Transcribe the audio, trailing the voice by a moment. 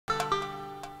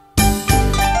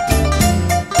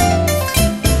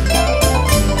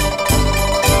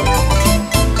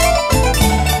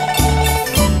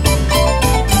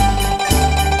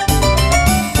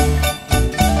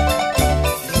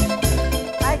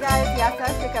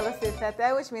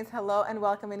Kalosifete, which means hello and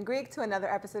welcome in Greek to another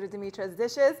episode of Dimitra's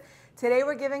Dishes. Today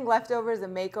we're giving leftovers a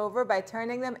makeover by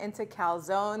turning them into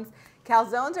calzones.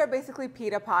 Calzones are basically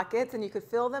pita pockets, and you could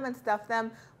fill them and stuff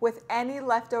them with any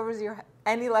leftovers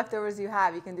you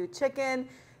have. You can do chicken,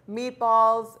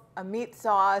 meatballs, a meat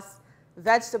sauce,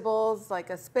 vegetables like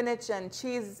a spinach and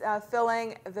cheese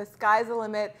filling. The sky's the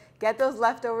limit. Get those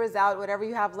leftovers out, whatever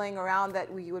you have laying around that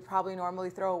you would probably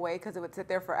normally throw away because it would sit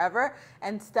there forever,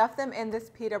 and stuff them in this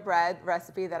pita bread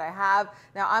recipe that I have.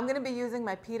 Now I'm going to be using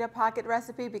my pita pocket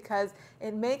recipe because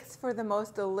it makes for the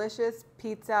most delicious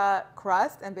pizza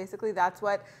crust, and basically that's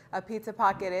what a pizza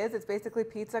pocket is. It's basically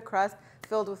pizza crust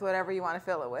filled with whatever you want to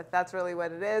fill it with. That's really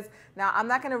what it is. Now I'm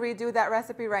not going to redo that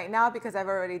recipe right now because I've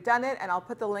already done it, and I'll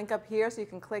put the link up here so you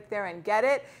can click there and get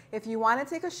it. If you want to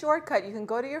take a shortcut, you can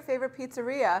go to your favorite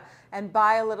pizzeria and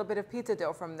buy a little bit of pizza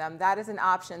dough from them. That is an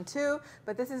option too,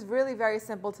 but this is really very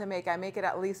simple to make. I make it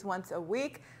at least once a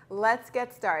week. Let's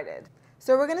get started.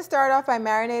 So we're going to start off by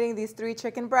marinating these 3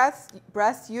 chicken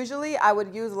breasts. Usually I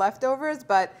would use leftovers,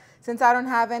 but since I don't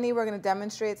have any, we're going to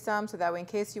demonstrate some so that way in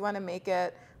case you want to make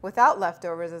it without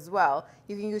leftovers as well.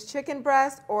 You can use chicken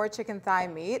breast or chicken thigh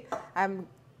meat. And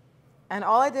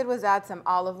all I did was add some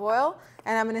olive oil,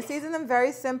 and I'm going to season them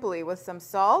very simply with some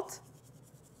salt,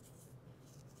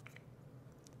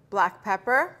 black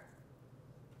pepper,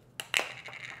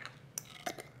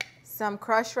 some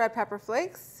crushed red pepper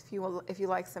flakes if you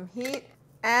like some heat,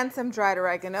 and some dried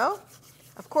oregano.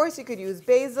 Of course, you could use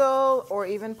basil or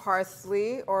even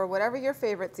parsley or whatever your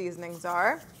favorite seasonings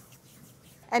are.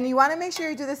 And you want to make sure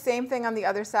you do the same thing on the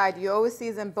other side. You always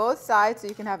season both sides so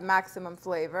you can have maximum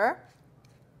flavor.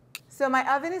 So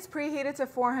my oven is preheated to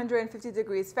 450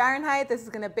 degrees Fahrenheit. This is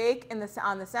going to bake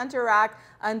on the center rack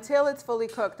until it's fully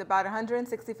cooked. About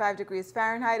 165 degrees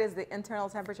Fahrenheit is the internal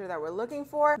temperature that we're looking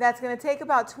for. That's going to take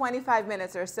about 25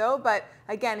 minutes or so. But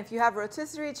again, if you have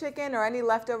rotisserie chicken or any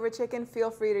leftover chicken,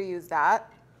 feel free to use that.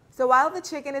 So while the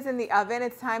chicken is in the oven,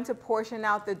 it's time to portion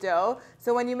out the dough.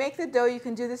 So when you make the dough, you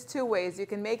can do this 2 ways. You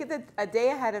can make it a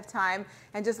day ahead of time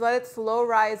and just let it slow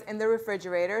rise in the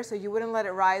refrigerator. So you wouldn't let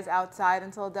it rise outside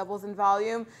until it doubles in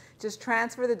volume. Just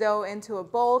transfer the dough into a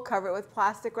bowl, cover it with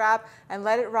plastic wrap, and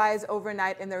let it rise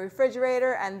overnight in the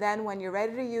refrigerator. And then when you're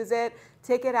ready to use it,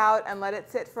 take it out and let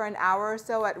it sit for an hour or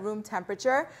so at room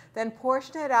temperature. Then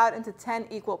portion it out into 10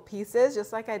 equal pieces,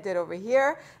 just like I did over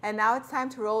here. And now it's time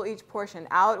to roll each portion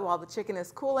out while the chicken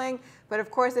is cooling. But of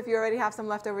course, if you already have some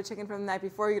leftover chicken from the night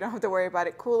before, you don't have to worry about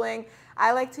it cooling.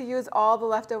 I like to use all the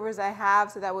leftovers I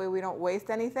have so that way we don't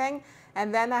waste anything.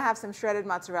 And then I have some shredded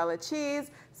mozzarella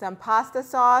cheese, some pasta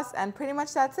sauce, and pretty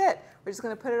much that's it. We're just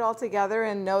going to put it all together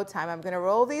in no time. I'm going to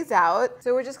roll these out.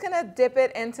 So we're just going to dip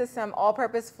it into some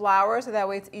all-purpose flour so that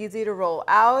way it's easy to roll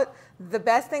out. The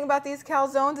best thing about these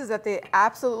calzones is that they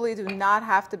absolutely do not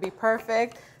have to be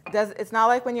perfect. It's not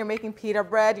like when you're making pita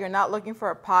bread, you're not looking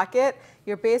for a pocket.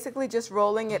 You're basically just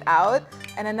rolling it out.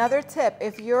 And another tip,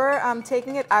 if you're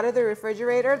taking it out of the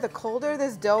refrigerator, the colder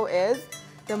this dough is,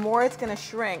 the more it's going to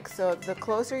shrink. So the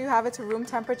closer you have it to room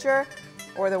temperature,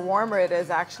 or the warmer it is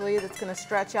actually, it's going to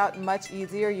stretch out much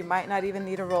easier. You might not even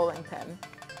need a rolling pin.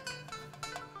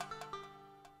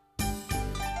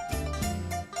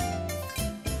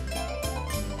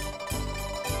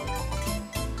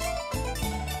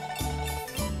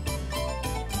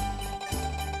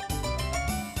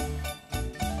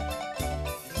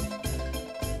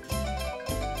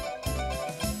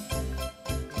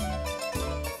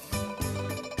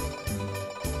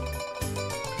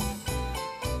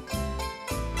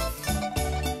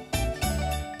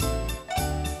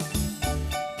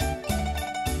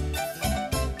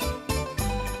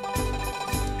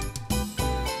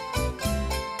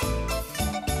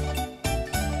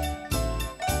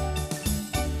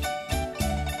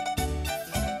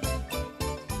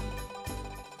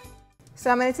 So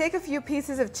I'm going to take a few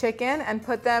pieces of chicken and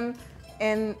put them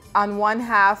on one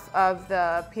half of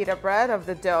the pita bread, of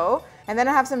the dough. And then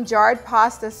I have some jarred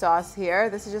pasta sauce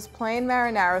here. This is just plain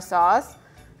marinara sauce.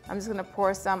 I'm just going to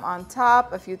pour some on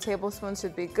top. A few tablespoons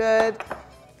should be good.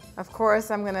 Of course,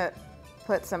 I'm going to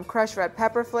put some crushed red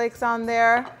pepper flakes on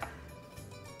there.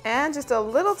 And just a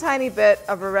little tiny bit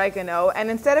of oregano.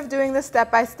 And instead of doing this step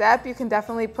by step, you could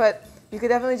definitely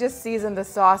just season the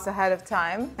sauce ahead of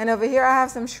time. And over here I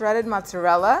have some shredded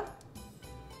mozzarella.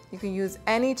 You can use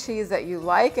any cheese that you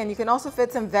like, and you can also fit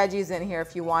some veggies in here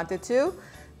if you wanted to.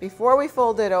 Before we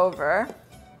fold it over,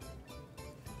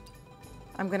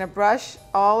 I'm gonna brush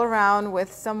all around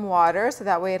with some water so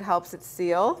that way it helps it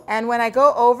seal. And when I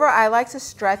go over, I like to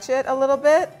stretch it a little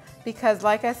bit because,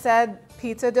 like I said,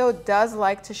 pizza dough does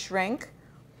like to shrink.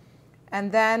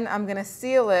 And then I'm gonna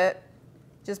seal it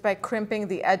just by crimping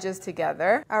the edges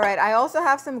together. All right, I also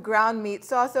have some ground meat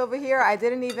sauce over here. I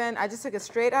just took it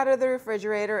straight out of the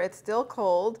refrigerator. It's still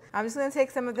cold. I'm just gonna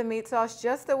take some of the meat sauce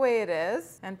just the way it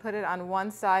is and put it on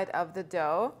one side of the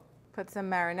dough. Put some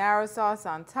marinara sauce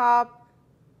on top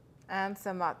and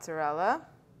some mozzarella.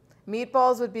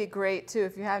 Meatballs would be great too.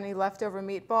 If you have any leftover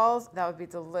meatballs, that would be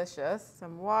delicious.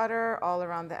 Some water all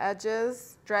around the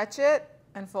edges. Stretch it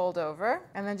and fold over,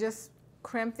 and then just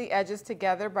crimp the edges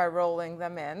together by rolling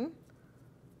them in.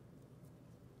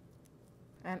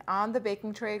 And on the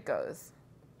baking tray it goes.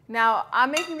 Now, I'm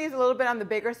making these a little bit on the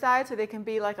bigger side so they can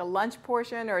be like a lunch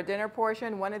portion or a dinner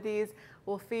portion. One of these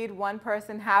will feed one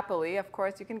person happily. Of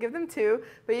course, you can give them two,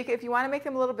 but if you want to make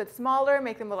them a little bit smaller,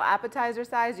 make them a little appetizer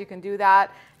size, you can do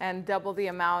that and double the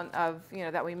amount of,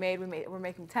 that we made. We're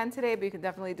making 10 today, but you can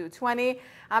definitely do 20.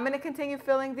 I'm going to continue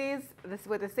filling these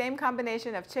with the same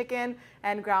combination of chicken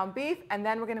and ground beef, and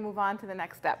then we're going to move on to the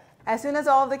next step. As soon as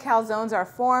all of the calzones are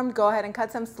formed, go ahead and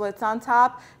cut some slits on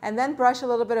top and then brush a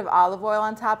little bit of olive oil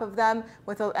on top of them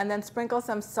and then sprinkle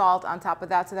some salt on top of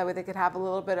that so that way they could have a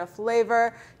little bit of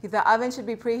flavor. The oven should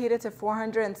be preheated to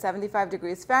 475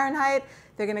 degrees Fahrenheit.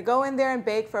 They're going to go in there and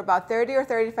bake for about 30 or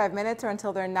 35 minutes or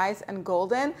until they're nice and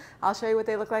golden. I'll show you what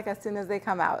they look like as soon as they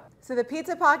come out. So the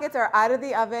pizza pockets are out of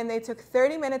the oven. They took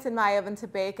 30 minutes in my oven to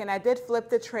bake, and I did flip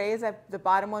the trays. The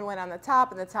bottom one went on the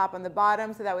top and the top on the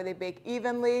bottom, so that way they bake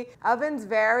evenly. Ovens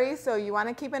vary, so you want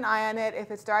to keep an eye on it.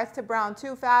 If it starts to brown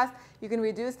too fast, you can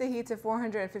reduce the heat to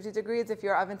 450 degrees if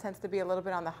your oven tends to be a little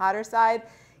bit on the hotter side.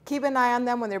 Keep an eye on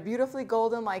them when they're beautifully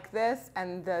golden like this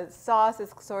and the sauce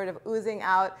is sort of oozing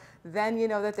out, then you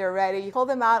know that they're ready. You pull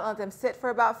them out and let them sit for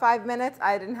about 5 minutes.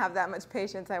 I didn't have that much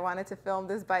patience. I wanted to film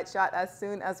this bite shot as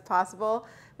soon as possible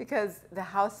because the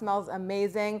house smells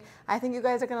amazing. I think you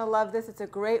guys are going to love this. It's a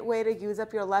great way to use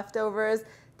up your leftovers.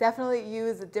 Definitely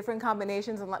use different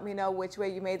combinations and let me know which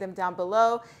way you made them down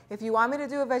below. If you want me to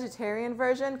do a vegetarian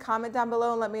version, comment down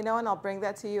below and let me know and I'll bring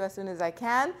that to you as soon as I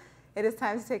can. It is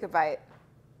time to take a bite.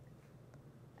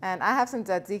 And I have some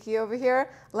tzatziki over here.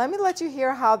 Let me let you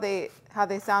hear how they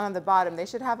sound on the bottom. They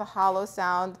should have a hollow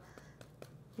sound.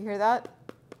 You hear that?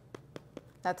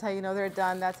 That's how you know they're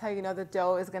done. That's how you know the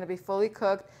dough is going to be fully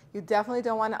cooked. You definitely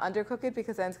don't want to undercook it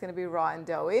because then it's going to be raw and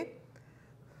doughy.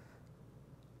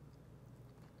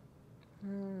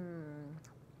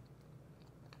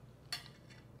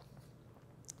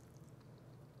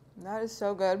 That is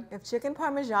so good. If chicken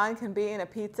parmesan can be in a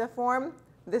pizza form,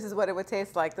 this is what it would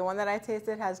taste like. The one that I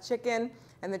tasted has chicken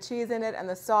and the cheese in it and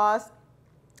the sauce.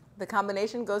 The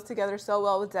combination goes together so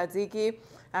well with tzatziki.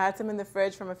 I had some in the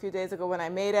fridge from a few days ago when I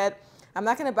made it. I'm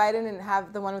not going to bite in and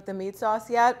have the one with the meat sauce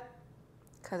yet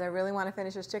because I really want to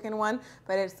finish this chicken one,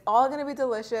 but it's all going to be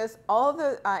delicious. All of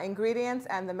the ingredients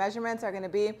and the measurements are going to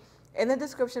be in the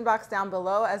description box down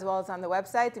below as well as on the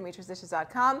website,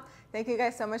 dimitrasdishes.com. Thank you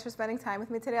guys so much for spending time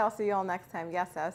with me today. I'll see you all next time. Yes,